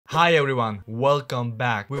Hi everyone, welcome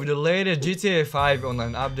back. With the latest GTA 5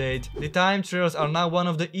 online update, the time trials are now one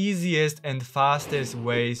of the easiest and fastest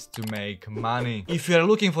ways to make money. If you are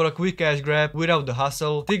looking for a quick cash grab without the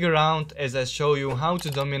hustle, stick around as I show you how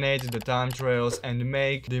to dominate the time trials and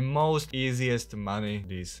make the most easiest money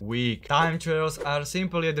this week. Time trials are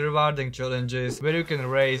simply the rewarding challenges where you can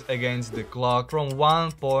race against the clock from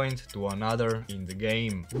one point to another in the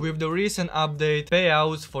game. With the recent update,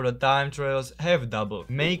 payouts for the time trials have doubled,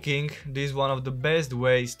 making this one of the best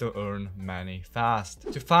ways to earn money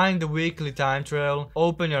fast. To find the weekly time trial,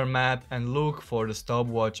 open your map and look for the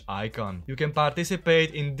stopwatch icon. You can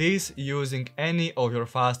participate in this using any of your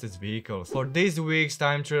fastest vehicles. For this week's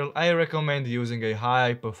time trial, I recommend using a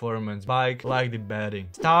high performance bike like the Betty.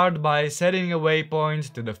 Start by setting a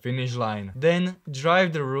waypoint to the finish line, then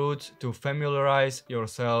drive the route to familiarize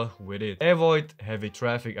yourself with it. Avoid heavy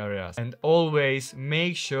traffic areas and always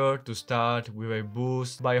make sure to start with a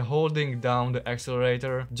boost by holding down the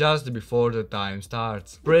accelerator just before the time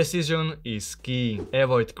starts. Precision is key.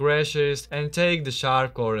 Avoid crashes and take the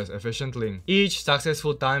sharp corners efficiently. Each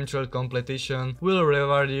successful time trial completion will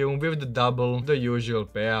reward you with double the usual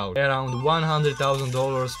payout, around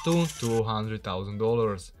 $100,000 to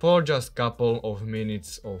 $200,000 for just couple of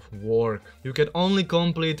minutes of work. You can only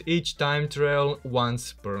complete each time trial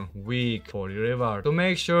once per week for the reward, so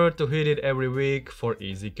make sure to hit it every week for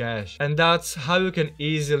easy cash. And that's how you can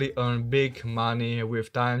easily earn big money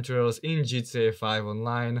with time trials in GTA 5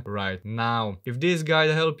 Online right now. If this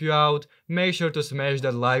guide helped you out, make sure to smash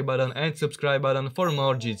that like button and subscribe button for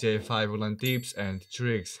more GTA 5 Online tips and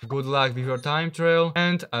tricks. Good luck with your time trial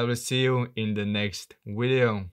and I will see you in the next video.